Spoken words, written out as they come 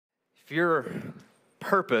If your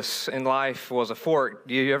purpose in life was a fork,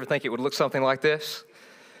 do you ever think it would look something like this?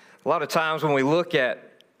 A lot of times when we look at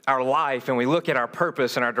our life and we look at our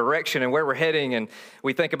purpose and our direction and where we're heading, and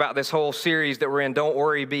we think about this whole series that we're in, Don't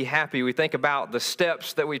Worry, Be Happy. We think about the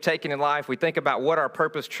steps that we've taken in life. We think about what our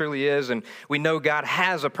purpose truly is, and we know God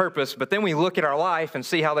has a purpose, but then we look at our life and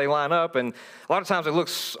see how they line up, and a lot of times it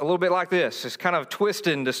looks a little bit like this. It's kind of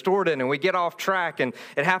twisted and distorted, and we get off track, and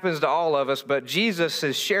it happens to all of us, but Jesus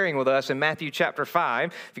is sharing with us in Matthew chapter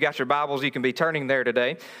 5. If you got your Bibles, you can be turning there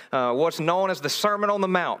today. What's known as the Sermon on the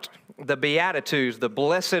Mount, the Beatitudes, the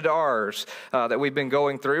Blessed R's that we've been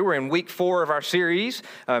going through. We're in week 4 of our series,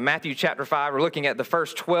 Matthew chapter 5. We're looking at the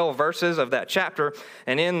first 12 verses of that chapter.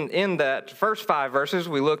 And in that first 5 verses,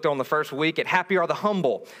 we looked on the first week at happy are the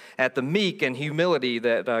humble, at the meek and humility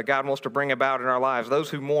that God wants to bring about in our lives. Those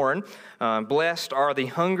who mourn. Blessed are the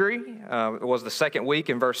hungry, was the second week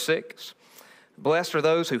in verse 6. Blessed are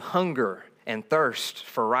those who hunger and thirst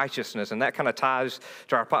for righteousness. And that kind of ties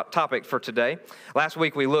to our topic for today. Last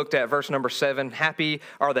week we looked at verse number 7, happy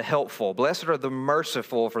are the helpful. Blessed are the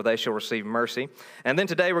merciful, for they shall receive mercy. And then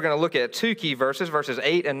today we're going to look at 2 key verses, verses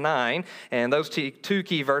 8 and 9. And those 2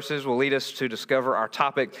 key verses will lead us to discover our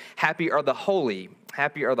topic, happy are the holy.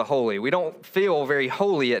 Happy are the holy. We don't feel very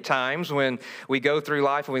holy at times when we go through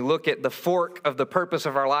life and we look at the fork of the purpose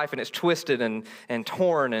of our life and it's twisted and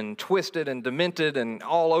torn and twisted and demented and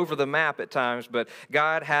all over the map at times. But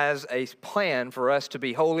God has a plan for us to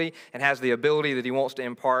be holy and has the ability that He wants to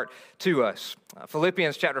impart to us.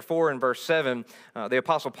 Philippians chapter 4 and verse 7, the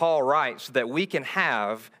Apostle Paul writes that we can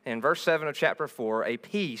have, in verse 7 of chapter 4, a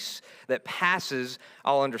peace that passes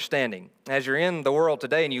all understanding. As you're in the world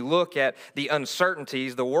today and you look at the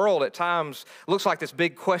uncertainties, the world at times looks like this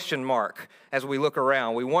big question mark as we look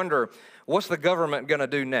around. We wonder, what's the government going to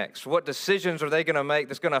do next? What decisions are they going to make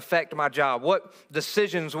that's going to affect my job? What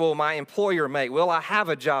decisions will my employer make? Will I have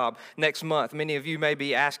a job next month? Many of you may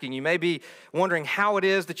be asking, you may be wondering how it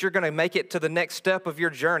is that you're going to make it to the next step of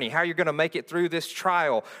your journey, how you're going to make it through this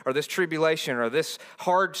trial or this tribulation or this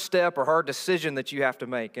hard step or hard decision that you have to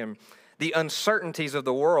make. And the uncertainties of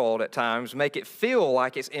the world at times make it feel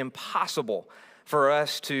like it's impossible for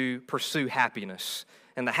us to pursue happiness.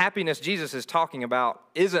 And the happiness Jesus is talking about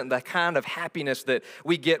isn't the kind of happiness that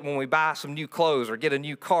we get when we buy some new clothes or get a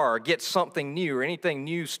new car or get something new or anything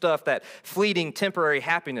new stuff, that fleeting temporary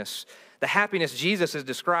happiness. The happiness Jesus is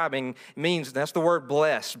describing means, that's the word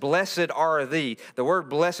blessed. Blessed are thee. The word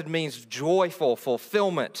blessed means joyful,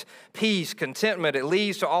 fulfillment, peace, contentment. It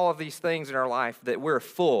leads to all of these things in our life that we're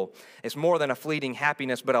full. It's more than a fleeting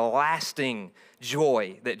happiness, but a lasting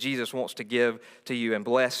joy that Jesus wants to give to you and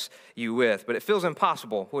bless you with. But it feels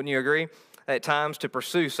impossible, wouldn't you agree? At times to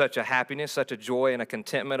pursue such a happiness, such a joy and a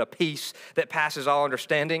contentment, a peace that passes all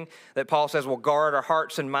understanding, that Paul says will guard our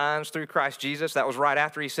hearts and minds through Christ Jesus. That was right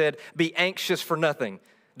after he said, be anxious for nothing.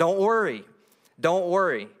 Don't worry,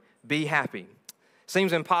 be happy.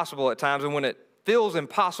 Seems impossible at times, and when it feels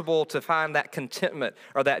impossible to find that contentment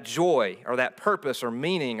or that joy or that purpose or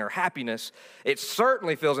meaning or happiness, it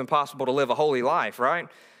certainly feels impossible to live a holy life, right?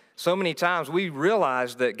 So many times we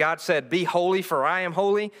realize that God said, be holy for I am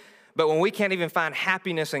holy. But when we can't even find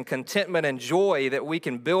happiness and contentment and joy that we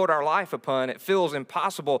can build our life upon, it feels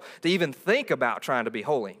impossible to even think about trying to be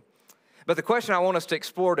holy. But the question I want us to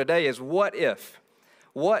explore today is, what if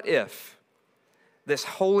this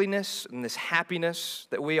holiness and this happiness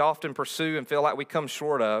that we often pursue and feel like we come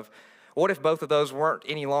short of, what if both of those weren't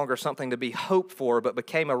any longer something to be hoped for, but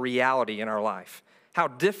became a reality in our life? How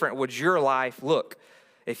different would your life look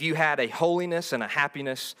if you had a holiness and a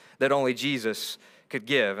happiness that only Jesus could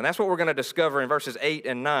give? And that's what we're going to discover in verses 8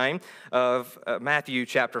 and 9 of Matthew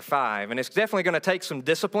chapter 5. And it's definitely going to take some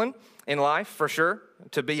discipline in life, for sure,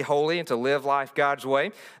 to be holy and to live life God's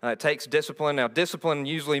way. It takes discipline. Now, discipline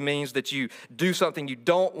usually means that you do something you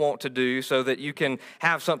don't want to do so that you can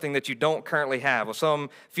have something that you don't currently have, or some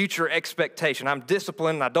future expectation. I'm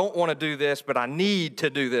disciplined. I don't want to do this, but I need to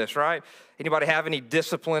do this, right? Anybody have any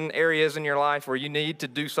discipline areas in your life where you need to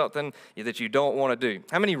do something that you don't want to do?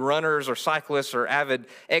 How many runners or cyclists or avid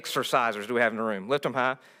exercisers do we have in the room? Lift them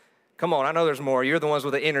high. Come on, I know there's more. You're the ones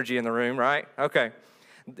with the energy in the room, right? Okay.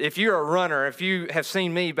 If you're a runner, if you have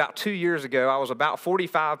seen me about 2 years ago, I was about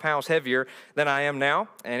 45 pounds heavier than I am now,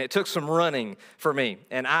 and it took some running for me.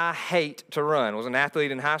 And I hate to run. I was an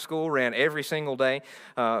athlete in high school, ran every single day,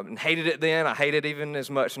 hated it then. I hate it even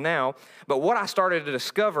as much now. But what I started to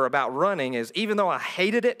discover about running is even though I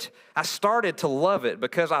hated it, I started to love it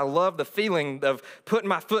because I love the feeling of putting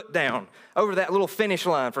my foot down over that little finish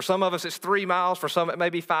line. For some of us, it's 3 miles. For some, it may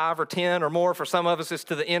be 5 or 10 or more. For some of us, it's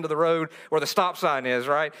to the end of the road where the stop sign is,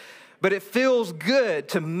 right? But it feels good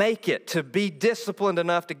to make it, to be disciplined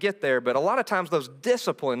enough to get there. But a lot of times those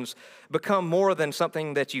disciplines become more than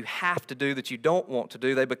something that you have to do, that you don't want to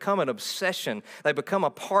do. They become an obsession. They become a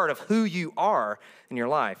part of who you are in your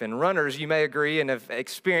life. And runners, you may agree and have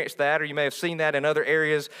experienced that, or you may have seen that in other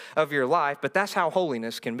areas of your life, but that's how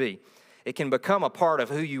holiness can be. It can become a part of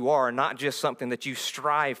who you are, not just something that you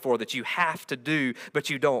strive for, that you have to do,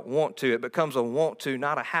 but you don't want to. It becomes a want to,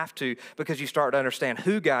 not a have to, because you start to understand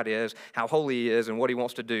who God is, how holy He is, and what He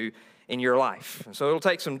wants to do in your life. And so it'll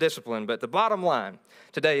take some discipline, but the bottom line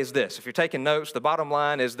today is this. If you're taking notes, the bottom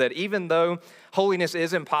line is that even though holiness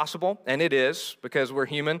is impossible, and it is because we're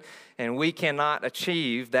human, and we cannot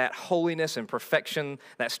achieve that holiness and perfection,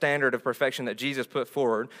 that standard of perfection that Jesus put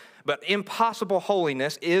forward, but impossible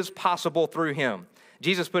holiness is possible through Him.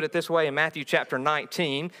 Jesus put it this way in Matthew chapter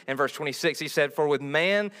 19 and verse 26. He said, "For with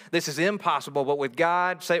man this is impossible, but with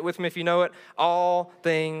God," say it with me if you know it, "all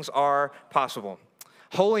things are possible."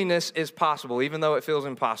 Holiness is possible, even though it feels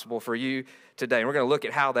impossible for you today. And we're going to look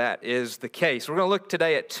at how that is the case. We're going to look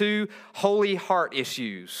today at two holy heart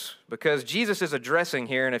issues, because Jesus is addressing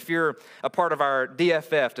here, and if you're a part of our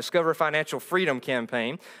DFF, Discover Financial Freedom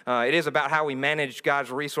campaign, it is about how we manage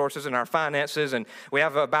God's resources and our finances, and we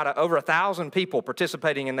have about over 1,000 people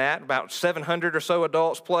participating in that, about 700 or so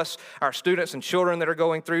adults, plus our students and children that are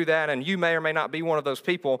going through that, and you may or may not be one of those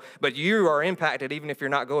people, but you are impacted even if you're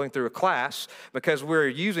not going through a class, because we're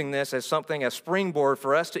using this as something, a springboard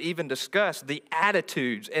for us to even discuss the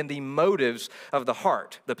attitudes and the motives of the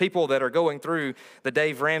heart. The people that are going through the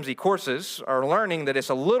Dave Ramsey courses are learning that it's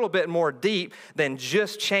a little bit more deep than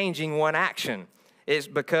just changing one action. It's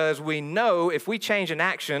because we know if we change an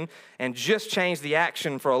action and just change the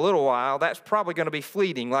action for a little while, that's probably going to be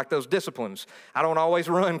fleeting, like those disciplines. I don't always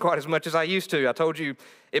run quite as much as I used to. I told you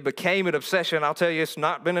it became an obsession. I'll tell you, it's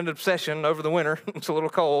not been an obsession over the winter. It's a little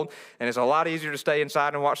cold, and it's a lot easier to stay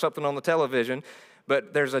inside and watch something on the television.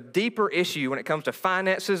 But there's a deeper issue when it comes to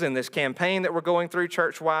finances in this campaign that we're going through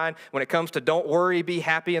church-wide. When it comes to don't worry, be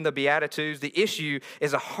happy in the Beatitudes, the issue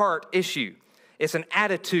is a heart issue. It's an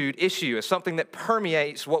attitude issue. It's something that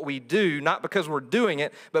permeates what we do, not because we're doing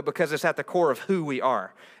it, but because it's at the core of who we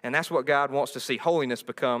are. And that's what God wants to see holiness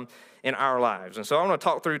become in our lives. And so I want to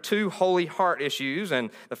talk through two holy heart issues.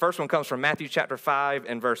 And the first one comes from Matthew chapter 5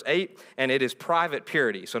 and verse 8, and it is private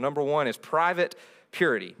purity. So number one is private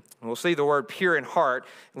purity. And we'll see the word pure in heart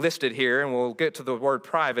listed here, and we'll get to the word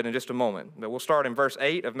private in just a moment. But we'll start in verse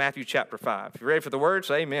 8 of Matthew chapter 5. If you're ready for the word,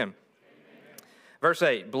 say amen. Amen. Verse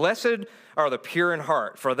 8, "Blessed are the pure in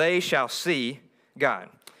heart, for they shall see God."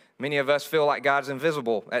 Many of us feel like God's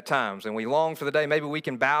invisible at times, and we long for the day maybe we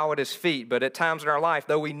can bow at His feet, but at times in our life,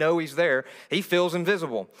 though we know He's there, He feels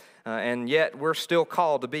invisible. And yet we're still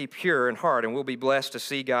called to be pure in heart, and we'll be blessed to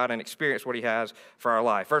see God and experience what He has for our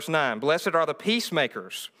life. Verse 9, "Blessed are the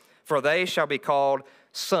peacemakers, for they shall be called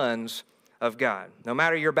sons of God." No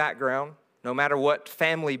matter your background, no matter what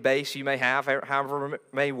family base you may have, however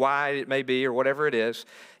wide it may be or whatever it is,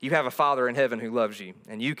 you have a Father in heaven who loves you,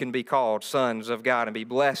 and you can be called sons of God and be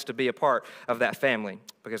blessed to be a part of that family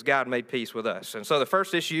because God made peace with us. And so the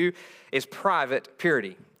first issue is private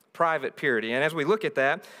purity. Private purity. And as we look at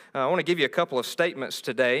that, I want to give you a couple of statements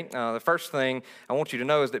today. The first thing I want you to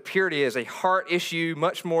know is that purity is a heart issue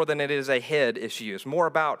much more than it is a head issue. It's more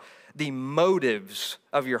about the motives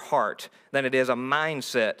of your heart than it is a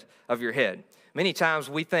mindset of your head. Many times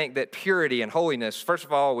we think that purity and holiness, first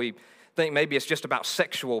of all, we think maybe it's just about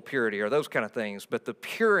sexual purity or those kind of things, but the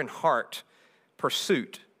pure in heart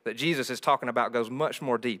pursuit that Jesus is talking about goes much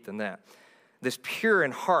more deep than that. This pure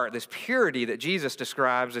in heart, this purity that Jesus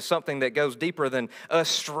describes is something that goes deeper than us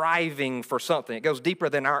striving for something. It goes deeper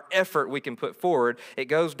than our effort we can put forward. It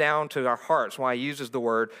goes down to our hearts. Why he uses the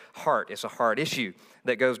word heart. It's a heart issue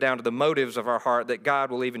that goes down to the motives of our heart that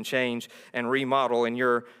God will even change and remodel in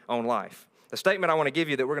your own life. The statement I want to give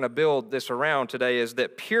you that we're going to build this around today is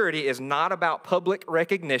that purity is not about public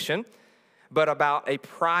recognition, but about a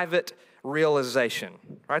private realization.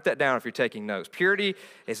 Write that down if you're taking notes. Purity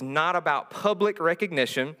is not about public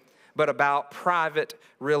recognition, but about private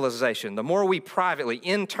realization. The more we privately,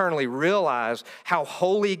 internally realize how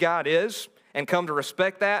holy God is and come to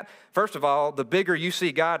respect that, first of all, the bigger you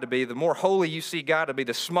see God to be, the more holy you see God to be,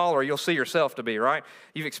 the smaller you'll see yourself to be, right?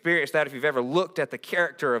 You've experienced that if you've ever looked at the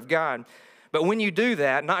character of God. But when you do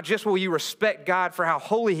that, not just will you respect God for how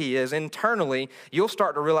holy he is internally, you'll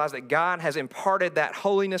start to realize that God has imparted that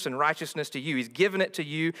holiness and righteousness to you. He's given it to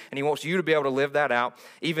you, and he wants you to be able to live that out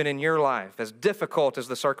even in your life, as difficult as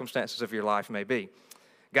the circumstances of your life may be.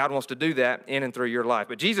 God wants to do that in and through your life.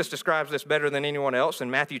 But Jesus describes this better than anyone else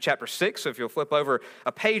in Matthew chapter 6. So if you'll flip over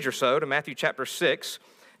a page or so to Matthew chapter 6,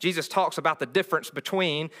 Jesus talks about the difference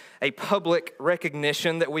between a public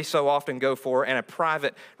recognition that we so often go for and a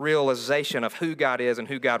private realization of who God is and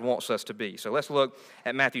who God wants us to be. So let's look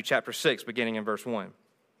at Matthew chapter 6, beginning in verse 1.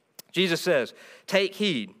 Jesus says, "Take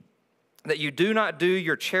heed that you do not do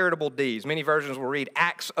your charitable deeds." Many versions will read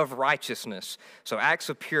acts of righteousness. So acts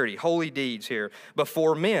of purity, holy deeds here,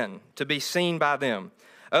 before men to be seen by them.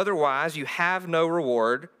 Otherwise, you have no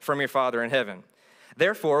reward from your Father in heaven.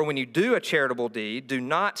 Therefore, when you do a charitable deed, do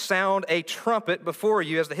not sound a trumpet before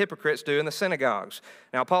you as the hypocrites do in the synagogues.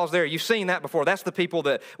 Now, pause there. You've seen that before. That's the people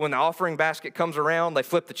that when the offering basket comes around, they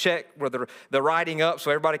flip the check with the writing up so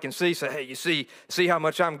everybody can see. Say, hey, you see how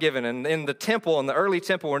much I'm giving. And in the temple, in the early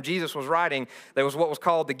temple when Jesus was writing, there was what was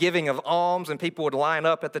called the giving of alms, and people would line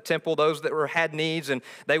up at the temple, those that had needs, and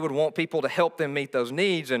they would want people to help them meet those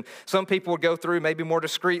needs. And some people would go through maybe more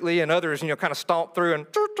discreetly, and others, kind of stomp through and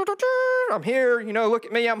I'm here, look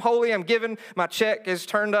at me, I'm holy, I'm giving, my check is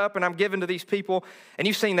turned up, and I'm giving to these people. And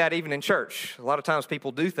you've seen that even in church. A lot of times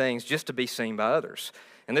people do things just to be seen by others.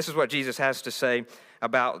 And this is what Jesus has to say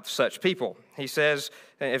about such people. He says,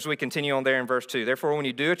 as we continue on there in verse 2, "Therefore, when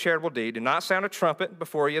you do a charitable deed, do not sound a trumpet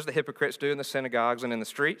before you as the hypocrites do in the synagogues and in the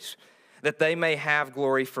streets, that they may have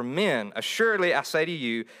glory from men. Assuredly, I say to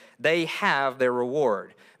you, they have their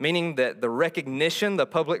reward." Meaning that the recognition, the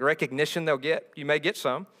public recognition they'll get, you may get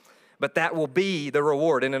some, but that will be the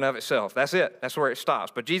reward in and of itself. That's it. That's where it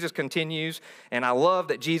stops. But Jesus continues, and I love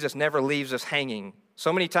that Jesus never leaves us hanging.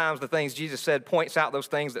 So many times the things Jesus said points out those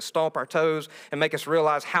things that stomp our toes and make us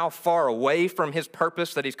realize how far away from his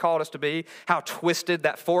purpose that he's called us to be, how twisted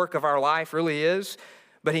that fork of our life really is.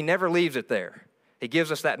 But he never leaves it there. He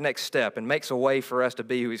gives us that next step and makes a way for us to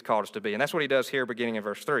be who he's called us to be. And that's what he does here beginning in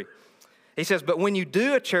verse 3. He says, "But when you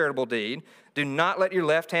do a charitable deed, do not let your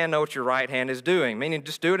left hand know what your right hand is doing," meaning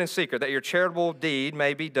just do it in secret, "that your charitable deed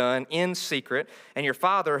may be done in secret, and your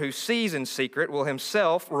Father who sees in secret will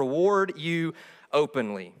himself reward you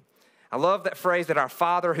openly." I love that phrase, that our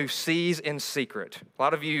Father who sees in secret. A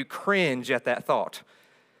lot of you cringe at that thought.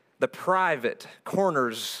 The private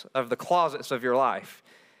corners of the closets of your life,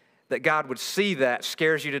 that God would see that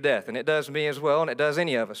scares you to death. And it does me as well, and it does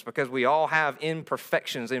any of us, because we all have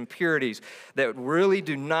imperfections, impurities that really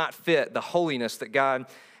do not fit the holiness that God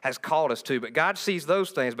has called us to. But God sees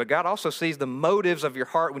those things, but God also sees the motives of your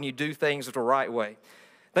heart when you do things the right way.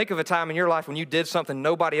 Think of a time in your life when you did something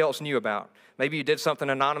nobody else knew about. Maybe you did something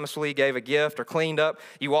anonymously, gave a gift, or cleaned up.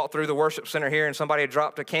 You walked through the worship center here, and somebody had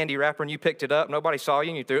dropped a candy wrapper, and you picked it up. Nobody saw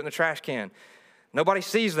you, and you threw it in the trash can. Nobody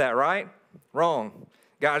sees that, right? Wrong.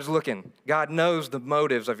 God's looking. God knows the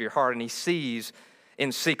motives of your heart, and he sees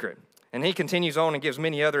in secret. And he continues on and gives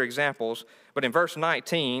many other examples. But in verse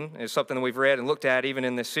 19 is something that we've read and looked at even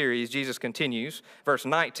in this series. Jesus continues, verse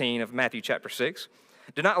 19 of Matthew chapter 6.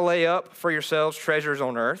 "Do not lay up for yourselves treasures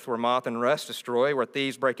on earth, where moth and rust destroy, where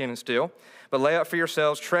thieves break in and steal. But lay up for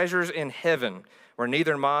yourselves treasures in heaven, where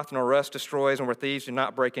neither moth nor rust destroys, and where thieves do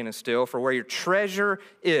not break in and steal. For where your treasure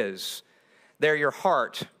is, there your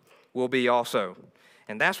heart will be also."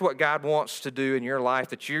 And that's what God wants to do in your life,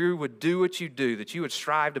 that you would do what you do, that you would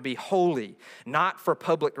strive to be holy, not for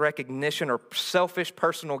public recognition or selfish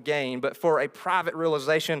personal gain, but for a private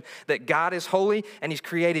realization that God is holy and he's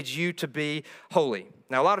created you to be holy.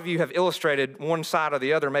 Now, a lot of you have illustrated one side or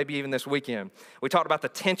the other, maybe even this weekend. We talked about the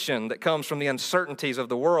tension that comes from the uncertainties of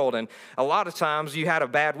the world, and a lot of times you had a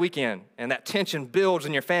bad weekend, and that tension builds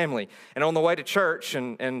in your family. And on the way to church,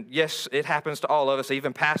 and yes, it happens to all of us,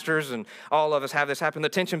 even pastors and all of us have this happen, the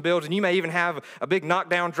tension builds, and you may even have a big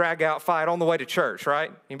knockdown, drag-out fight on the way to church,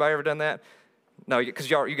 right? Anybody ever done that? No, because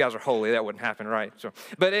you guys are holy. That wouldn't happen, right?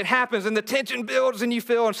 But it happens, and the tension builds, and you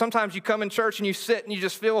feel, and sometimes you come in church, and you sit, and you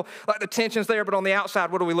just feel like the tension's there, but on the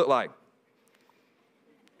outside, what do we look like?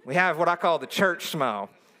 We have what I call the church smile,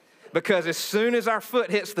 because as soon as our foot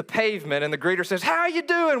hits the pavement and the greeter says, "How are you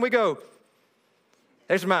doing?" we go,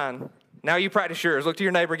 "There's mine." Now you practice yours. Look to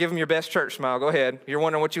your neighbor, give him your best church smile. Go ahead. You're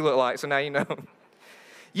wondering what you look like, so now you know.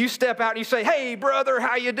 You step out and you say, "Hey, brother,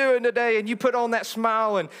 how you doing today?" And you put on that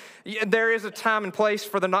smile. And there is a time and place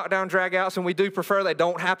for the knockdown drag-outs, and we do prefer they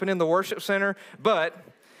don't happen in the worship center. But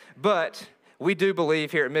we do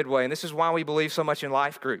believe here at Midway, and this is why we believe so much in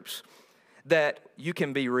life groups, that you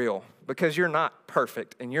can be real, because you're not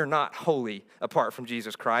perfect and you're not holy apart from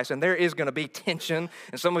Jesus Christ. And there is going to be tension,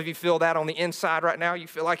 and some of you feel that on the inside right now. You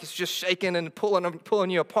feel like it's just shaking and pulling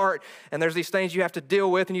you apart, and there's these things you have to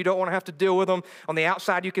deal with, and you don't want to have to deal with them. On the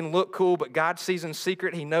outside, you can look cool, but God sees in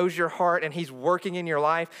secret. He knows your heart, and he's working in your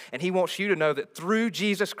life, and he wants you to know that through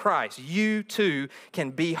Jesus Christ, you too can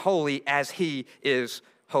be holy as he is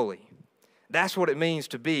holy. That's what it means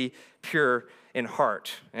to be pure in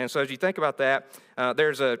heart. And so as you think about that,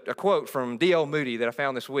 there's a quote from D.L. Moody that I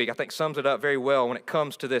found this week I think sums it up very well when it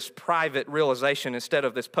comes to this private realization instead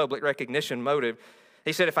of this public recognition motive.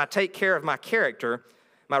 He said, if I take care of my character,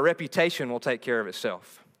 my reputation will take care of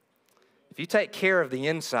itself. If you take care of the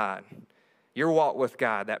inside, your walk with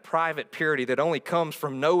God, that private purity that only comes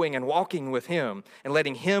from knowing and walking with Him and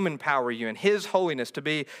letting Him empower you, and His holiness, to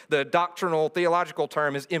be the doctrinal, theological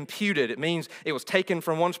term, is imputed. It means it was taken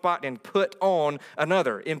from one spot and put on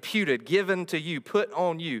another. Imputed, given to you, put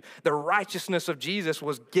on you. The righteousness of Jesus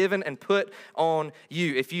was given and put on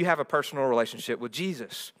you if you have a personal relationship with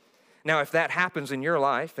Jesus. Now, if that happens in your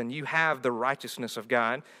life and you have the righteousness of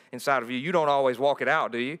God inside of you, you don't always walk it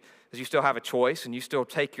out, do you? Because you still have a choice and you still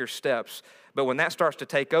take your steps. But when that starts to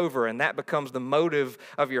take over and that becomes the motive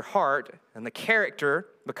of your heart and the character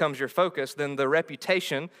becomes your focus, then the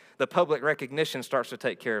reputation, the public recognition starts to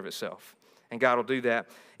take care of itself. And God will do that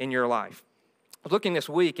in your life. I was looking this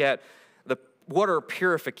week at the water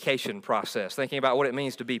purification process, thinking about what it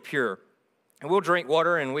means to be pure. And we'll drink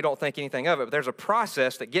water and we don't think anything of it, but there's a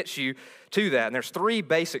process that gets you to that. And there's 3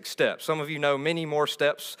 basic steps. Some of you know many more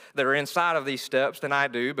steps that are inside of these steps than I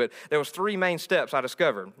do, but there was 3 main steps I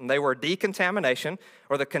discovered. And they were decontamination,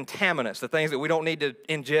 or the contaminants, the things that we don't need to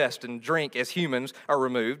ingest and drink as humans, are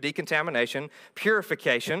removed. Decontamination,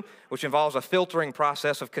 purification, which involves a filtering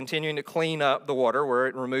process of continuing to clean up the water where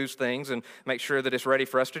it removes things and make sure that it's ready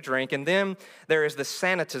for us to drink. And then there is the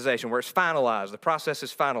sanitization, where it's finalized. The process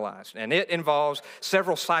is finalized. And it involves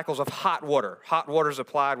several cycles of hot water. Hot water is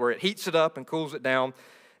applied where it heats it up and cools it down.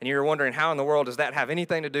 And you're wondering, how in the world does that have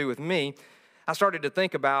anything to do with me? I started to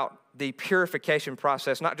think about the purification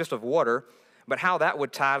process, not just of water, but how that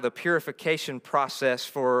would tie to the purification process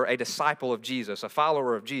for a disciple of Jesus, a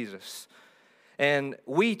follower of Jesus. And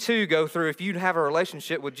we too go through, if you have a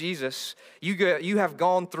relationship with Jesus, you have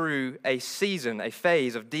gone through a season, a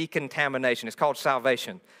phase of decontamination. It's called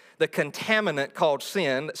salvation. The contaminant called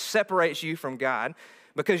sin separates you from God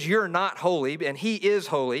because you're not holy and He is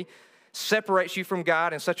holy, separates you from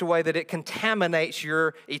God in such a way that it contaminates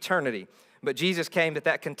your eternity. But Jesus came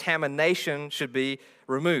that contamination should be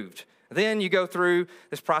removed. Then you go through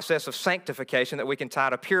this process of sanctification that we can tie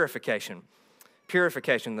to purification.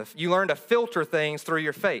 Purification. You learn to filter things through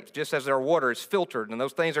your faith, just as our water is filtered, and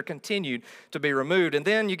those things are continued to be removed. And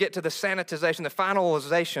then you get to the sanitization, the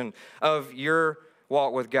finalization of your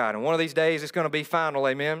walk with God. And one of these days it's going to be final,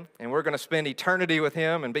 amen? And we're going to spend eternity with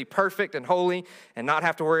Him and be perfect and holy and not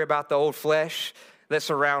have to worry about the old flesh that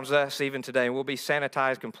surrounds us even today. We'll be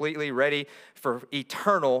sanitized completely, ready for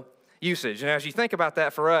eternal usage. And as you think about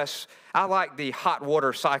that for us, I like the hot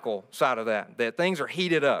water cycle side of that things are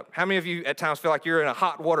heated up. How many of you at times feel like you're in a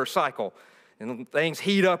hot water cycle and things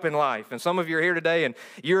heat up in life? And some of you are here today and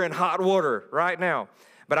you're in hot water right now.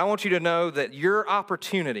 But I want you to know that your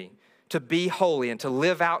opportunity to be holy and to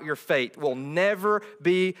live out your faith will never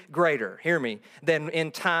be greater, hear me, than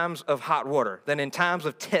in times of hot water, than in times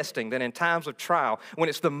of testing, than in times of trial. When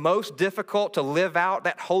it's the most difficult to live out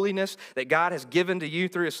that holiness that God has given to you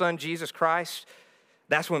through His Son, Jesus Christ,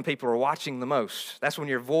 that's when people are watching the most. That's when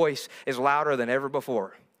your voice is louder than ever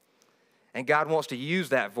before. And God wants to use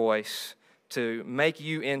that voice to make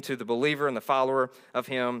you into the believer and the follower of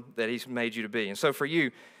Him that He's made you to be. And so for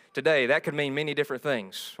you, today, that could mean many different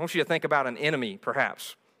things. I want you to think about an enemy,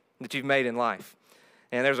 perhaps, that you've made in life.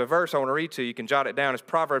 And there's a verse I want to read to you. You can jot it down. It's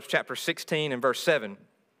Proverbs chapter 16 and verse 7.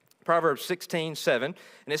 Proverbs 16:7, and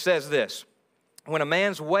it says this: when a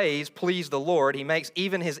man's ways please the Lord, He makes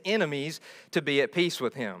even his enemies to be at peace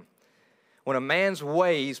with him. When a man's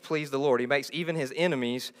ways please the Lord, He makes even his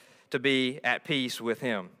enemies to be at peace with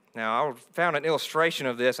him. Now, I found an illustration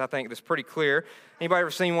of this, I think, that's pretty clear. Anybody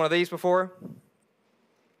ever seen one of these before?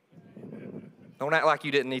 Don't act like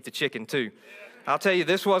you didn't eat the chicken, too. I'll tell you,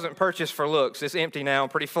 this wasn't purchased for looks. It's empty now,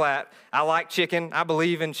 pretty flat. I like chicken. I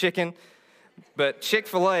believe in chicken. But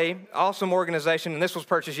Chick-fil-A, awesome organization, and this was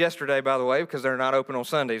purchased yesterday, by the way, because they're not open on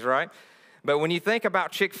Sundays, right? But when you think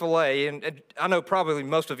about Chick-fil-A, and I know probably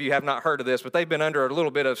most of you have not heard of this, but they've been under a little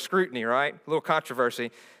bit of scrutiny, right? A little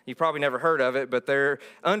controversy. You've probably never heard of it, but they're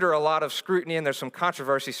under a lot of scrutiny, and there's some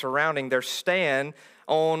controversy surrounding their stand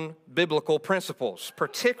on biblical principles,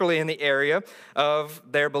 particularly in the area of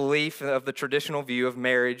their belief of the traditional view of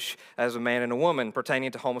marriage as a man and a woman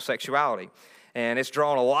pertaining to homosexuality. And it's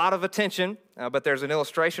drawn a lot of attention, but there's an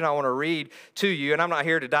illustration I want to read to you, and I'm not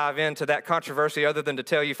here to dive into that controversy other than to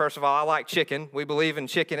tell you, first of all, I like chicken. We believe in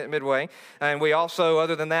chicken at Midway, and we also,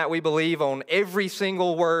 other than that, we believe on every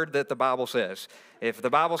single word that the Bible says. If the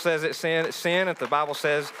Bible says it's sin, it's sin. If the Bible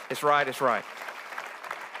says it's right, it's right.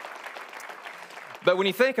 But when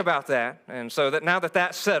you think about that, and so that now that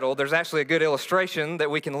that's settled, there's actually a good illustration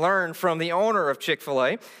that we can learn from the owner of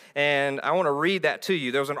Chick-fil-A, and I want to read that to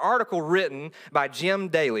you. There was an article written by Jim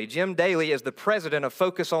Daly. Jim Daly is the president of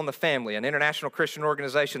Focus on the Family, an international Christian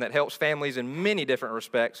organization that helps families in many different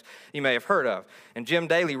respects you may have heard of. And Jim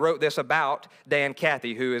Daly wrote this about Dan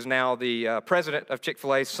Cathy, who is now the president of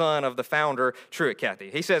Chick-fil-A, son of the founder, Truett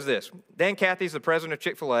Cathy. He says this: Dan Cathy is the president of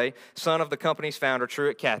Chick-fil-A, son of the company's founder,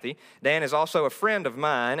 Truett Cathy. Dan is also a friend of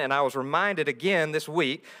mine, and I was reminded again this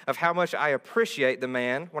week of how much I appreciate the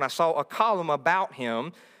man when I saw a column about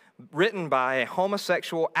him written by a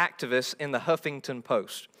homosexual activist in the Huffington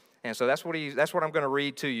Post. And so that's what I'm going to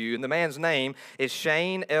read to you. And the man's name is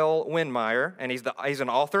Shane L. Windmeyer, and he's an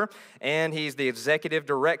author, and he's the executive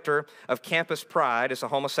director of Campus Pride. It's a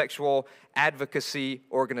homosexual advocacy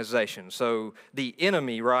organization. So the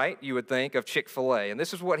enemy, right, you would think, of Chick-fil-A. And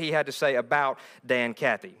this is what he had to say about Dan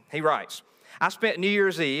Cathy. He writes, I spent New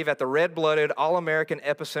Year's Eve at the red-blooded All-American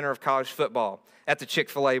epicenter of college football at the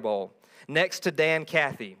Chick-fil-A Bowl, next to Dan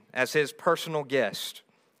Cathy as his personal guest.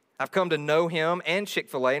 I've come to know him and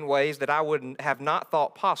Chick-fil-A in ways that I would have not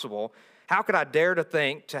thought possible. How could I dare to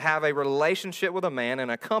think to have a relationship with a man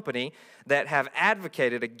and a company that have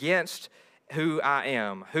advocated against who I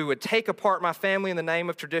am, who would take apart my family in the name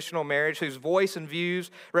of traditional marriage, whose voice and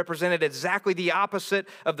views represented exactly the opposite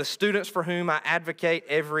of the students for whom I advocate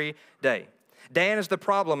every day. Dan is the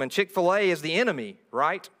problem and Chick-fil-A is the enemy,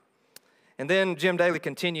 right? And then Jim Daly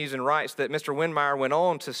continues and writes that Mr. Windmeyer went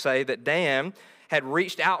on to say that Dan had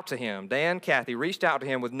reached out to him. Dan Cathy reached out to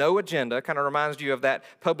him with no agenda. Kind of reminds you of that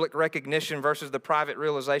public recognition versus the private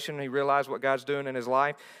realization. He realized what God's doing in his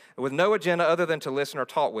life with no agenda other than to listen or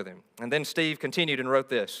talk with him. And then Steve continued and wrote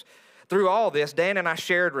this. Through all this, Dan and I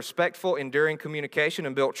shared respectful, enduring communication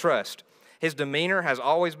and built trust. His demeanor has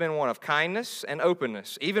always been one of kindness and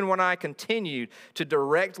openness. Even when I continued to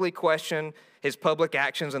directly question his public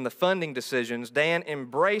actions and the funding decisions, Dan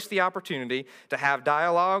embraced the opportunity to have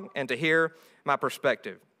dialogue and to hear my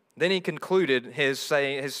perspective. Then he concluded his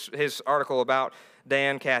article about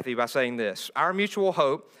Dan Cathy by saying this: our mutual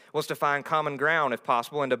hope was to find common ground if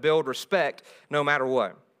possible and to build respect no matter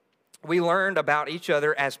what. We learned about each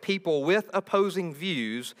other as people with opposing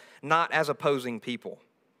views, not as opposing people.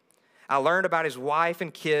 I learned about his wife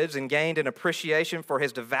and kids and gained an appreciation for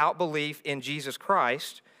his devout belief in Jesus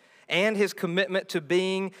Christ and his commitment to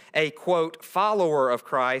being a, quote, follower of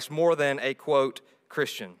Christ more than a, quote,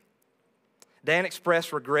 Christian. Dan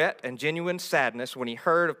expressed regret and genuine sadness when he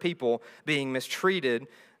heard of people being mistreated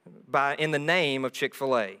in the name of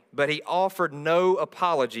Chick-fil-A, but he offered no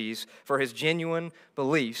apologies for his genuine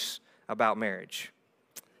beliefs about marriage.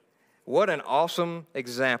 What an awesome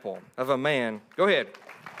example of a man. Go ahead.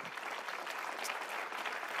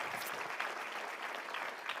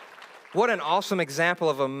 What an awesome example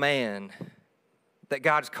of a man that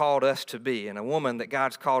God's called us to be, and a woman that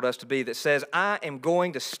God's called us to be, that says, I am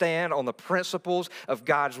going to stand on the principles of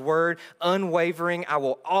God's word, unwavering. I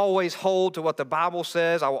will always hold to what the Bible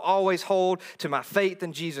says. I will always hold to my faith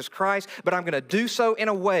in Jesus Christ, but I'm going to do so in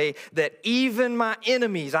a way that even my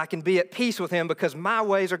enemies, I can be at peace with him because my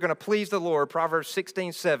ways are going to please the Lord, Proverbs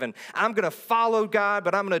 16:7. I'm going to follow God,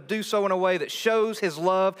 but I'm going to do so in a way that shows his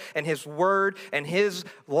love and his word and his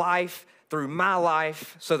life through my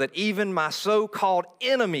life so that even my so-called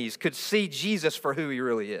enemies could see Jesus for who he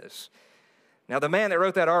really is. Now, the man that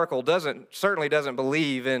wrote that article certainly doesn't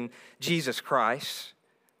believe in Jesus Christ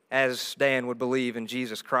as Dan would believe in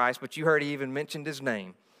Jesus Christ, but you heard he even mentioned his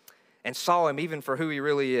name and saw him even for who he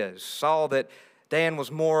really is, saw that Dan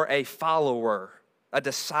was more a follower, a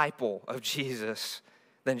disciple of Jesus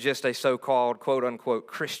than just a so-called, quote-unquote,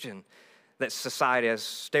 Christian that society has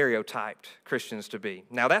stereotyped Christians to be.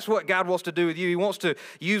 Now, that's what God wants to do with you. He wants to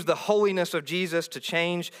use the holiness of Jesus to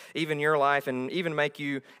change even your life and even make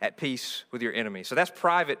you at peace with your enemies. So that's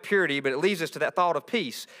private purity, but it leads us to that thought of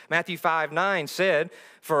peace. Matthew 5:9 said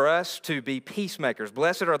for us to be peacemakers.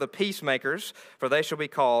 Blessed are the peacemakers, for they shall be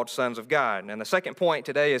called sons of God. And the second point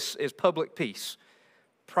today is public peace.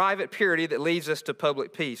 Private purity that leads us to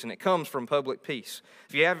public peace, and it comes from public peace.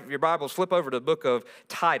 If you have your Bibles, flip over to the book of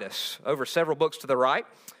Titus, over several books to the right,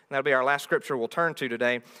 and that'll be our last scripture we'll turn to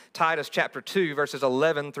today. Titus chapter 2, verses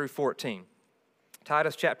 11 through 14.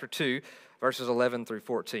 Titus chapter 2, verses 11 through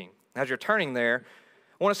 14. As you're turning there,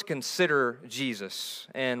 I want us to consider Jesus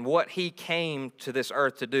and what he came to this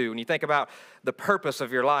earth to do. When you think about the purpose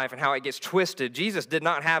of your life and how it gets twisted, Jesus did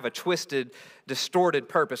not have a twisted, distorted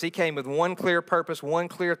purpose. He came with one clear purpose, one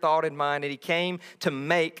clear thought in mind, and he came to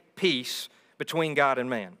make peace between God and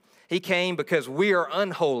man. He came because we are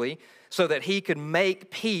unholy, so that he could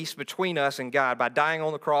make peace between us and God by dying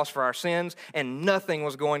on the cross for our sins, and nothing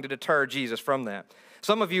was going to deter Jesus from that.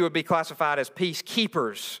 Some of you would be classified as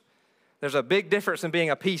peacekeepers. There's a big difference in being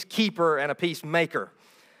a peacekeeper and a peacemaker.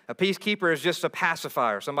 A peacekeeper is just a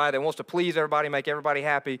pacifier, somebody that wants to please everybody, make everybody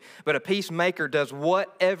happy. But a peacemaker does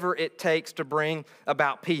whatever it takes to bring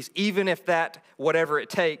about peace, even if that whatever it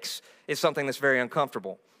takes is something that's very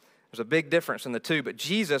uncomfortable. There's a big difference in the two, but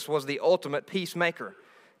Jesus was the ultimate peacemaker,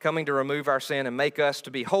 coming to remove our sin and make us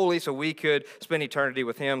to be holy so we could spend eternity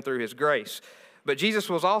with him through his grace. But Jesus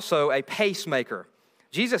was also a pacemaker.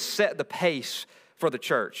 Jesus set the pace for the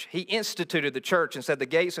church. He instituted the church and said the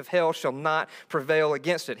gates of hell shall not prevail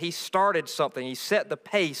against it. He started something. He set the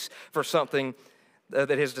pace for something that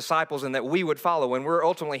his disciples and that we would follow. And we're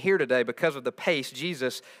ultimately here today because of the pace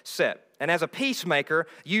Jesus set. And as a peacemaker,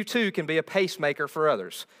 you too can be a pacemaker for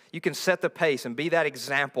others. You can set the pace and be that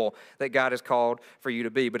example that God has called for you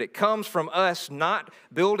to be. But it comes from us not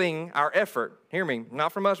building our effort. Hear me,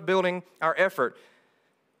 not from us building our effort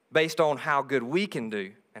based on how good we can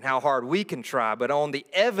do and how hard we can try, but on the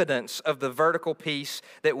evidence of the vertical peace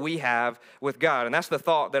that we have with God. And that's the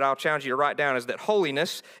thought that I'll challenge you to write down, is that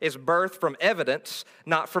holiness is birthed from evidence,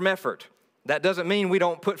 not from effort. That doesn't mean we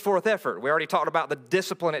don't put forth effort. We already talked about the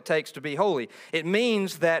discipline it takes to be holy. It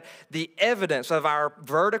means that the evidence of our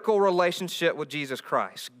vertical relationship with Jesus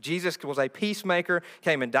Christ. Jesus was a peacemaker,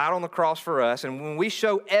 came and died on the cross for us, and when we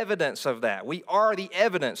show evidence of that, we are the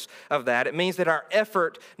evidence of that. It means that our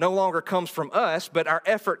effort no longer comes from us, but our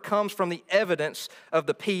effort comes from the evidence of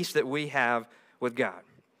the peace that we have with God.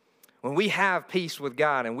 When we have peace with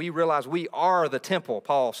God and we realize we are the temple,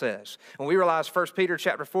 Paul says, when we realize 1 Peter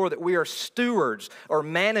chapter 4 that we are stewards or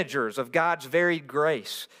managers of God's varied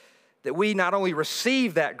grace, that we not only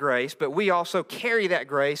receive that grace, but we also carry that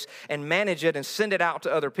grace and manage it and send it out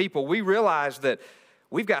to other people, we realize that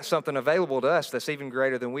we've got something available to us that's even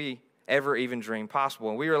greater than we ever even dreamed possible.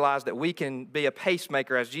 And we realize that we can be a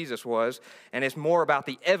pacemaker as Jesus was, and it's more about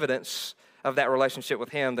the evidence of that relationship with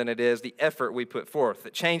him than it is the effort we put forth.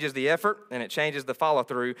 It changes the effort and it changes the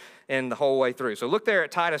follow-through in the whole way through. So look there at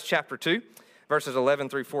Titus chapter 2, verses 11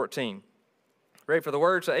 through 14. Ready for the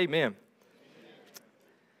words? Amen. Amen.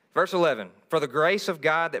 Verse 11, for the grace of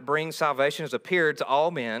God that brings salvation has appeared to all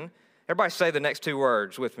men. Everybody say the next two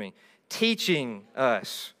words with me. Teaching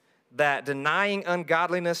us that denying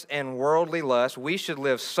ungodliness and worldly lust, we should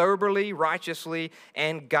live soberly, righteously,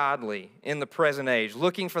 and godly in the present age,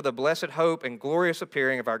 looking for the blessed hope and glorious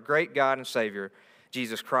appearing of our great God and Savior,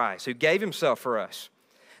 Jesus Christ, who gave himself for us,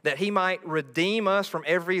 that he might redeem us from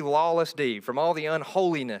every lawless deed, from all the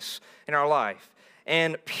unholiness in our life,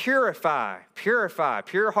 and purify pure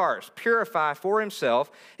hearts, purify for himself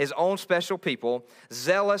his own special people,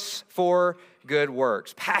 zealous for good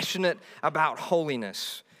works, passionate about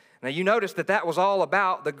holiness. Now, you notice that that was all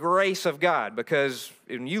about the grace of God, because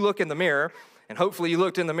when you look in the mirror, and hopefully you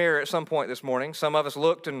looked in the mirror at some point this morning. Some of us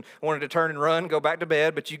looked and wanted to turn and run, go back to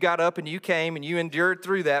bed, but you got up and you came and you endured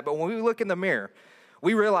through that. But when we look in the mirror,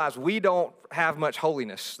 we realize we don't have much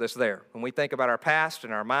holiness that's there. When we think about our past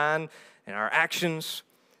and our mind and our actions,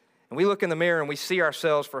 and we look in the mirror and we see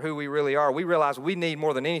ourselves for who we really are, we realize we need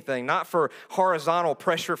more than anything, not for horizontal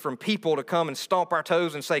pressure from people to come and stomp our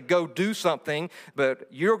toes and say, go do something, but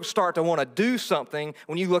you'll start to want to do something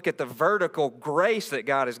when you look at the vertical grace that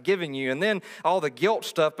God has given you. And then all the guilt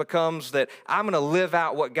stuff becomes that I'm going to live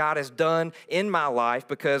out what God has done in my life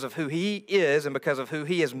because of who he is and because of who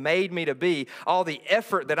he has made me to be. All the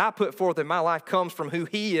effort that I put forth in my life comes from who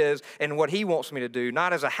he is and what he wants me to do,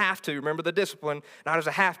 not as a have to, remember the discipline, not as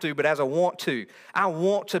a have to, but as a want to. I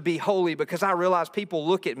want to be holy because I realize people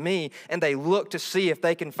look at me and they look to see if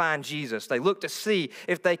they can find Jesus. They look to see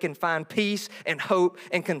if they can find peace and hope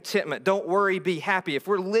and contentment. Don't worry, be happy. If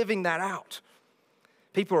we're living that out,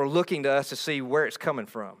 people are looking to us to see where it's coming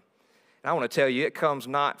from. And I want to tell you, it comes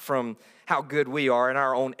not from how good we are and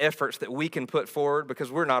our own efforts that we can put forward,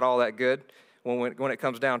 because we're not all that good when it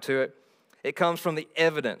comes down to it. It comes from the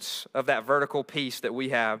evidence of that vertical peace that we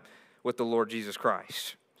have with the Lord Jesus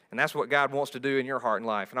Christ. And that's what God wants to do in your heart and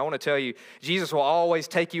life. And I want to tell you, Jesus will always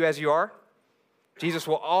take you as you are. Jesus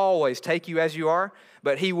will always take you as you are,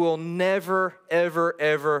 but he will never, ever,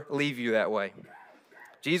 ever leave you that way.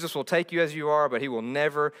 Jesus will take you as you are, but he will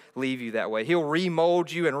never leave you that way. He'll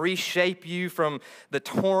remold you and reshape you from the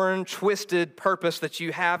torn, twisted purpose that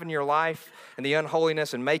you have in your life and the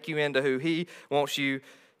unholiness and make you into who he wants you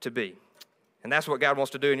to be. And that's what God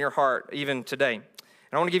wants to do in your heart even today.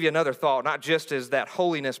 And I want to give you another thought, not just as that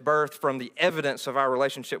holiness birthed from the evidence of our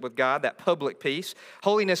relationship with God, that public peace.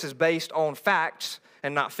 Holiness is based on facts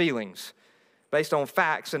and not feelings. Based on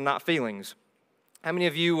facts and not feelings. How many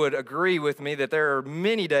of you would agree with me that there are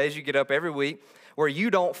many days you get up every week where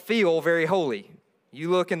you don't feel very holy?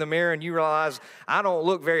 You look in the mirror and you realize, I don't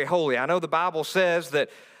look very holy. I know the Bible says that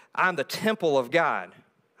I'm the temple of God.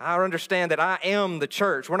 I understand that I am the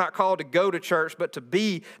church. We're not called to go to church, but to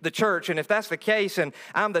be the church. And if that's the case and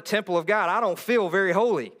I'm the temple of God, I don't feel very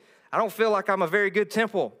holy. I don't feel like I'm a very good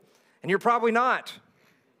temple. And you're probably not.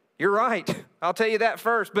 You're right. I'll tell you that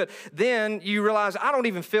first. But then you realize I don't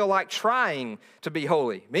even feel like trying to be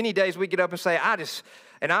holy. Many days we get up and say,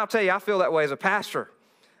 and I'll tell you, I feel that way as a pastor.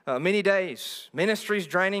 Many days, ministry's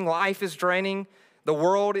draining, life is draining, the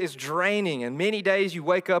world is draining. And many days you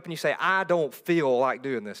wake up and you say, I don't feel like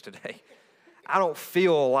doing this today. I don't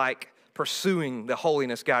feel like pursuing the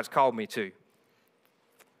holiness God's called me to.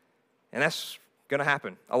 And that's going to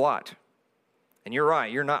happen a lot. And you're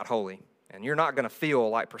right, you're not holy. And you're not going to feel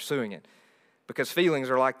like pursuing it because feelings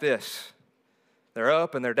are like this. They're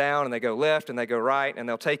up and they're down and they go left and they go right and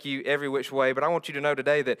they'll take you every which way. But I want you to know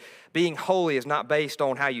today that being holy is not based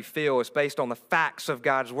on how you feel. It's based on the facts of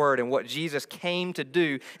God's word and what Jesus came to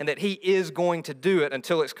do and that he is going to do it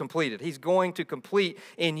until it's completed. He's going to complete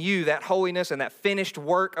in you that holiness and that finished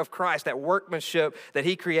work of Christ, that workmanship that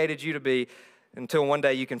he created you to be, until one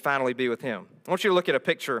day you can finally be with him. I want you to look at a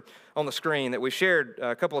picture on the screen that we shared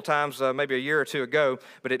a couple of times, maybe a year or two ago,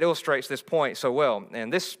 but it illustrates this point so well.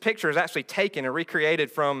 And this picture is actually taken and recreated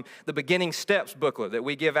from the Beginning Steps booklet that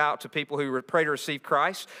we give out to people who pray to receive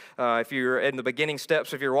Christ. If you're in the beginning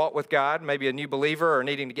steps of your walk with God, maybe a new believer or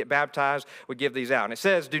needing to get baptized, we give these out. And it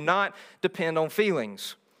says, do not depend on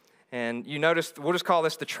feelings. And you notice, we'll just call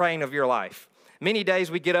this the train of your life. Many days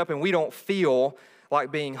we get up and we don't feel like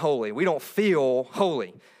being holy. We don't feel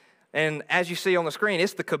holy. And as you see on the screen,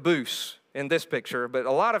 it's the caboose in this picture, but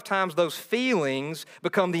a lot of times those feelings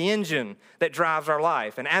become the engine that drives our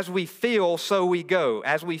life. And as we feel, so we go.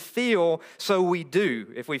 As we feel, so we do.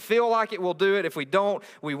 If we feel like it, we'll do it. If we don't,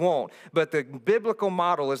 we won't. But the biblical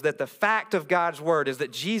model is that the fact of God's word is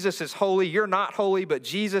that Jesus is holy. You're not holy, but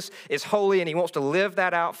Jesus is holy, and he wants to live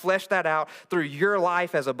that out, flesh that out through your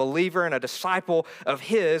life as a believer and a disciple of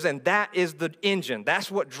his, and that is the engine. That's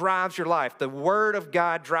what drives your life. The word of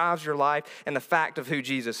God drives your life, and the fact of who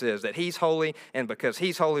Jesus is, that he's holy, and because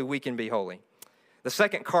he's holy, we can be holy. The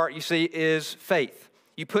second cart you see is faith.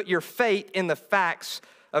 You put your faith in the facts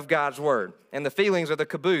of God's word, and the feelings are the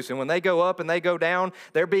caboose, and when they go up and they go down,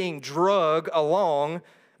 they're being drug along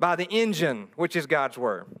by the engine, which is God's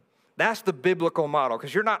word. That's the biblical model,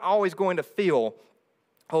 because you're not always going to feel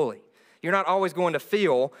holy. You're not always going to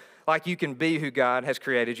feel like you can be who God has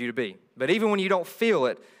created you to be. But even when you don't feel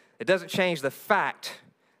it, it doesn't change the fact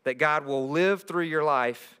that God will live through your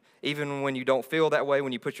life even when you don't feel that way,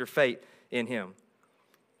 when you put your faith in him.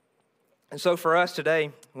 And so for us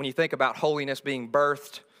today, when you think about holiness being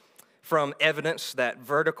birthed from evidence, that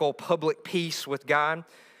vertical public peace with God,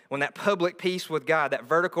 when that public peace with God, that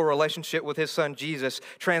vertical relationship with his son Jesus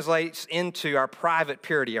translates into our private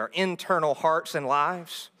purity, our internal hearts and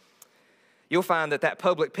lives, you'll find that that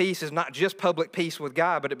public peace is not just public peace with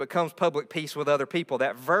God, but it becomes public peace with other people.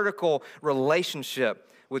 That vertical relationship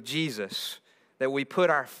with Jesus that we put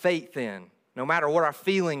our faith in, no matter what our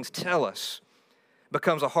feelings tell us,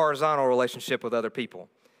 becomes a horizontal relationship with other people.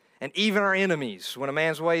 And even our enemies, when a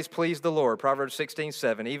man's ways please the Lord, Proverbs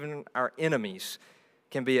 16:7, even our enemies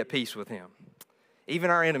can be at peace with him. Even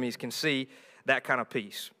our enemies can see that kind of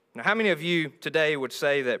peace. Now, how many of you today would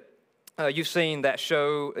say that you've seen that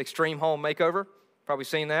show, Extreme Home Makeover? Probably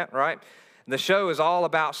seen that, right? The show is all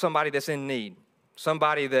about somebody that's in need.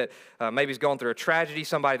 Somebody that maybe has gone through a tragedy,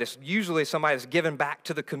 somebody that's given back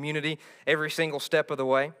to the community every single step of the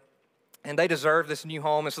way. And they deserve this new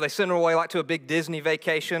home, and so they send them away like to a big Disney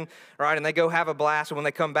vacation, right? And they go have a blast, and when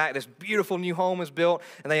they come back, this beautiful new home is built,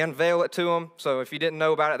 and they unveil it to them. So if you didn't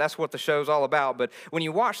know about it, that's what the show's all about. But when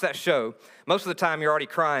you watch that show, most of the time you're already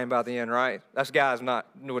crying by the end, right? Us guys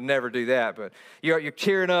would never do that, but you're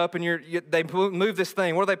tearing up, and they move this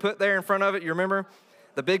thing. What do they put there in front of it? You remember?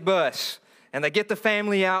 The big bus. And they get the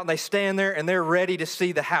family out, and they stand there, and they're ready to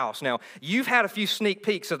see the house. Now, you've had a few sneak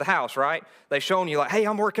peeks of the house, right? They've shown you, like, hey,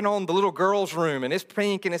 I'm working on the little girl's room, and it's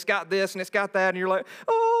pink, and it's got this, and it's got that, and you're like,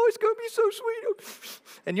 oh, it's going to be so sweet.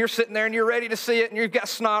 And you're sitting there, and you're ready to see it, and you've got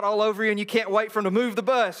snot all over you, and you can't wait for them to move the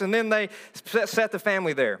bus. And then they set the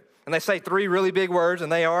family there, and they say three really big words,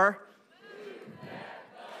 and they are?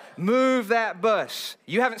 Move that bus.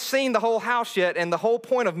 You haven't seen the whole house yet, and the whole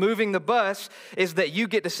point of moving the bus is that you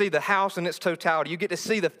get to see the house in its totality. You get to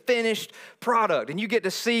see the finished product, and you get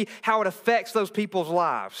to see how it affects those people's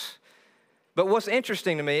lives. But what's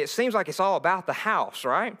interesting to me, it seems like it's all about the house,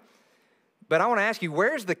 right? But I want to ask you,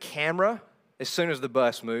 where's the camera as soon as the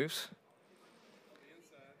bus moves?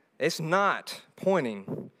 It's not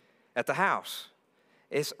pointing at the house.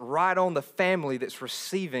 It's right on the family that's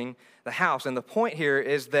receiving the house. And the point here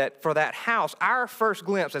is that for that house, our first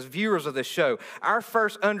glimpse as viewers of this show, our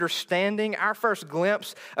first understanding, our first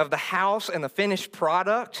glimpse of the house and the finished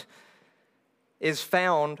product is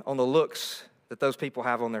found on the looks that those people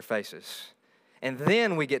have on their faces. And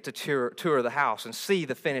then we get to tour the house and see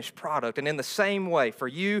the finished product. And in the same way, for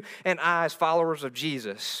you and I as followers of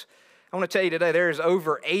Jesus, I want to tell you today, there is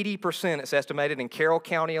over 80%, it's estimated in Carroll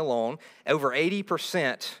County alone, over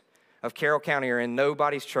 80% of Carroll County are in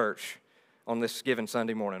nobody's church on this given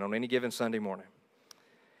Sunday morning, on any given Sunday morning.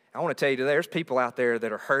 I want to tell you today, there's people out there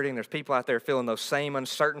that are hurting. There's people out there feeling those same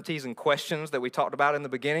uncertainties and questions that we talked about in the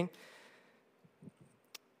beginning.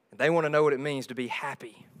 They want to know what it means to be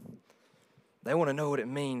happy. They want to know what it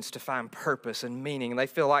means to find purpose and meaning, and they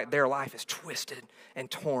feel like their life is twisted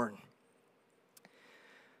and torn.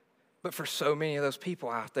 But for so many of those people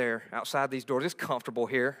out there, outside these doors, it's comfortable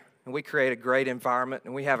here, and we create a great environment,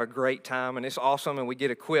 and we have a great time, and it's awesome, and we get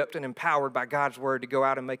equipped and empowered by God's word to go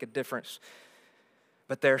out and make a difference.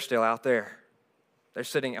 But they're still out there. They're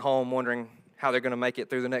sitting at home wondering how they're going to make it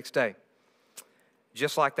through the next day.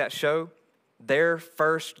 Just like that show, their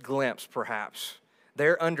first glimpse, perhaps,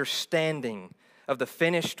 their understanding of the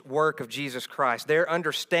finished work of Jesus Christ, their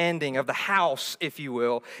understanding of the house, if you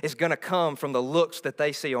will, is going to come from the looks that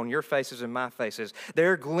they see on your faces and my faces.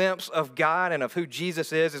 Their glimpse of God and of who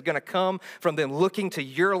Jesus is going to come from them looking to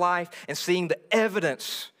your life and seeing the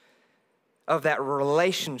evidence of that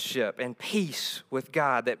relationship and peace with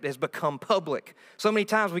God that has become public. So many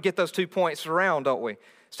times we get those 2 points around, don't we?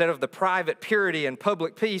 Instead of the private purity and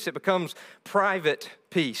public peace, it becomes private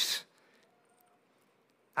peace.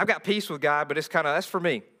 I've got peace with God, but that's for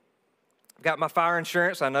me. I've got my fire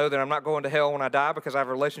insurance. I know that I'm not going to hell when I die because I have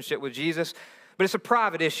a relationship with Jesus, but it's a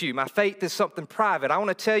private issue. My faith is something private. I want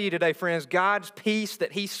to tell you today, friends, God's peace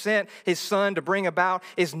that he sent his son to bring about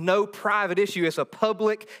is no private issue. It's a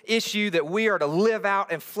public issue that we are to live out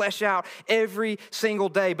and flesh out every single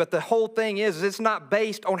day. But the whole thing is it's not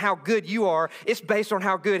based on how good you are. It's based on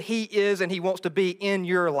how good he is and he wants to be in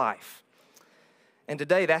your life. And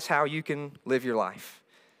today, that's how you can live your life.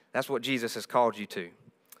 That's what Jesus has called you to.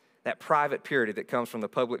 That private purity that comes from the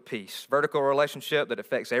public peace. Vertical relationship that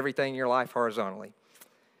affects everything in your life horizontally.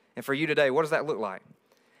 And for you today, what does that look like?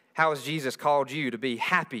 How has Jesus called you to be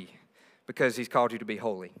happy because he's called you to be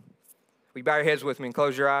holy? Will you bow your heads with me and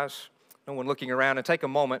close your eyes? No one looking around, and take a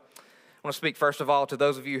moment. I want to speak first of all to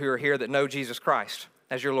those of you who are here that know Jesus Christ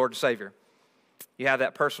as your Lord and Savior. You have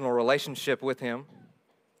that personal relationship with him.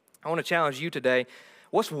 I want to challenge you today.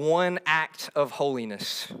 What's one act of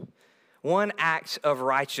holiness, one act of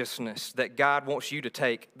righteousness that God wants you to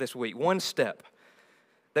take this week? One step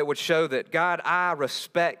that would show that, God, I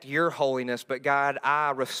respect your holiness, but God,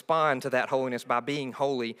 I respond to that holiness by being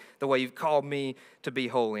holy the way you've called me to be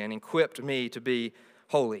holy and equipped me to be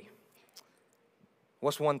holy.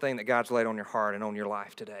 What's one thing that God's laid on your heart and on your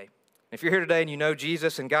life today? If you're here today and you know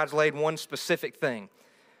Jesus and God's laid one specific thing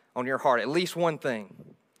on your heart, at least one thing,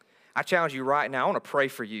 I challenge you right now, I want to pray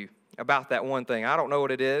for you about that one thing. I don't know what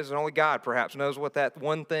it is, and only God perhaps knows what that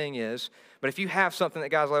one thing is. But if you have something that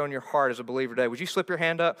God's laid on your heart as a believer today, would you slip your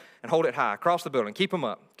hand up and hold it high across the building? Keep them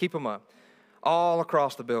up. Keep them up. All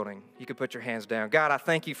across the building, you can put your hands down. God, I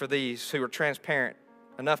thank you for these who are transparent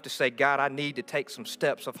enough to say, God, I need to take some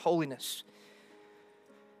steps of holiness.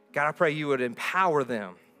 God, I pray you would empower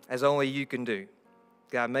them as only you can do.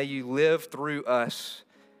 God, may you live through us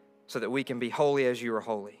so that we can be holy as you are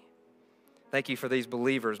holy. Thank you for these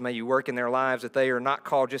believers. May you work in their lives that they are not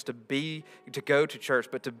called just to go to church,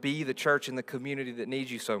 but to be the church in the community that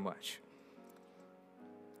needs you so much.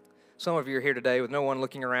 Some of you are here today with no one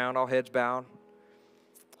looking around, all heads bowed.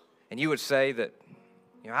 And you would say that,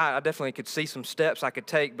 I definitely could see some steps I could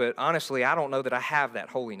take, but honestly, I don't know that I have that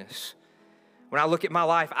holiness. When I look at my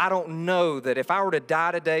life, I don't know that if I were to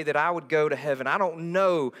die today that I would go to heaven. I don't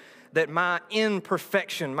know that my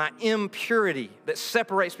imperfection, my impurity that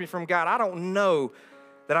separates me from God, I don't know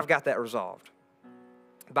that I've got that resolved.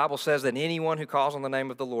 The Bible says that anyone who calls on the name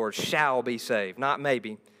of the Lord shall be saved. Not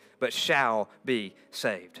maybe, but shall be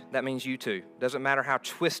saved. That means you too. Doesn't matter how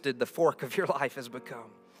twisted the fork of your life has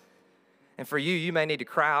become. And for you, you may need to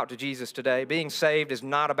cry out to Jesus today. Being saved is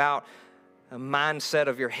not about a mindset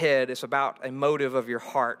of your head. It's about a motive of your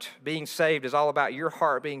heart. Being saved is all about your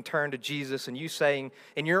heart being turned to Jesus and you saying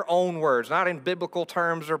in your own words, not in biblical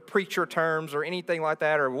terms or preacher terms or anything like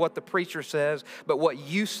that or what the preacher says, but what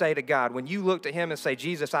you say to God. When you look to him and say,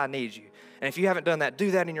 Jesus, I need you. And if you haven't done that,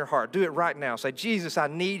 do that in your heart. Do it right now. Say, Jesus, I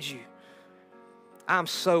need you. I'm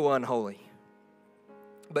so unholy,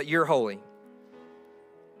 but you're holy.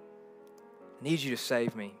 I need you to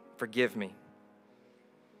save me. Forgive me.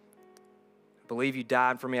 I believe you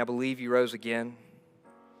died for me. I believe you rose again.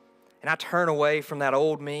 And I turn away from that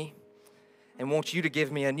old me and want you to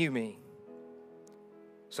give me a new me.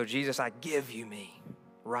 So Jesus, I give you me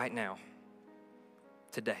right now,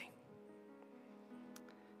 today.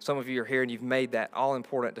 Some of you are here and you've made that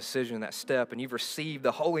all-important decision, that step, and you've received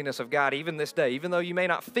the holiness of God even this day. Even though you may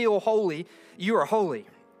not feel holy, you are holy.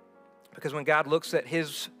 Because when God looks at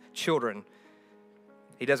his children,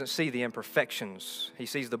 he doesn't see the imperfections. He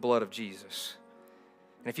sees the blood of Jesus.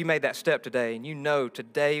 And if you made that step today and you know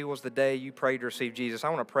today was the day you prayed to receive Jesus, I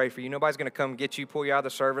want to pray for you. Nobody's going to come get you, pull you out of the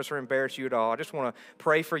service, or embarrass you at all. I just want to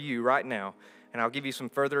pray for you right now. And I'll give you some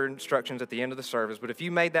further instructions at the end of the service. But if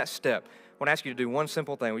you made that step, I want to ask you to do one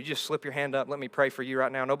simple thing. Would you just slip your hand up? Let me pray for you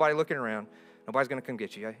right now. Nobody looking around. Nobody's going to come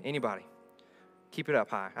get you. Anybody? Keep it up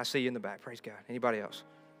high. I see you in the back. Praise God. Anybody else?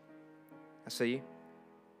 I see you.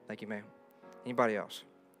 Thank you, ma'am. Anybody else?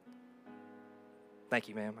 Thank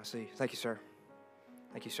you, ma'am. I see you. Thank you, sir.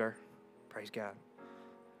 Thank you, sir. Praise God.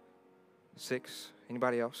 6.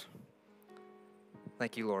 Anybody else?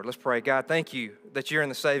 Thank you, Lord. Let's pray. God, thank you that you're in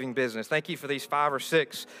the saving business. Thank you for these 5 or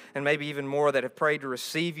 6 and maybe even more that have prayed to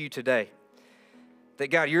receive you today. That,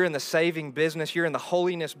 God, you're in the saving business. You're in the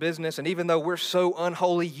holiness business. And even though we're so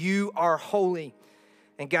unholy, you are holy.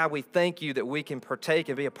 And, God, we thank you that we can partake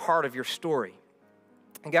and be a part of your story.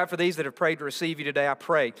 And, God, for these that have prayed to receive you today, I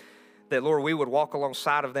pray that, Lord, we would walk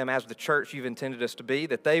alongside of them as the church you've intended us to be,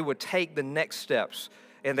 that they would take the next steps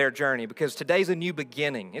in their journey, because today's a new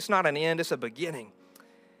beginning. It's not an end, it's a beginning.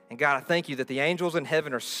 And God, I thank you that the angels in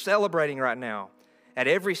heaven are celebrating right now at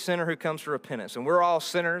every sinner who comes to repentance. And we're all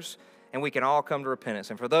sinners, and we can all come to repentance.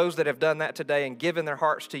 And for those that have done that today and given their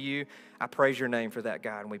hearts to you, I praise your name for that,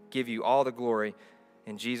 God. And we give you all the glory.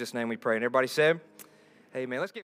 In Jesus' name we pray. And everybody said, amen. Let's get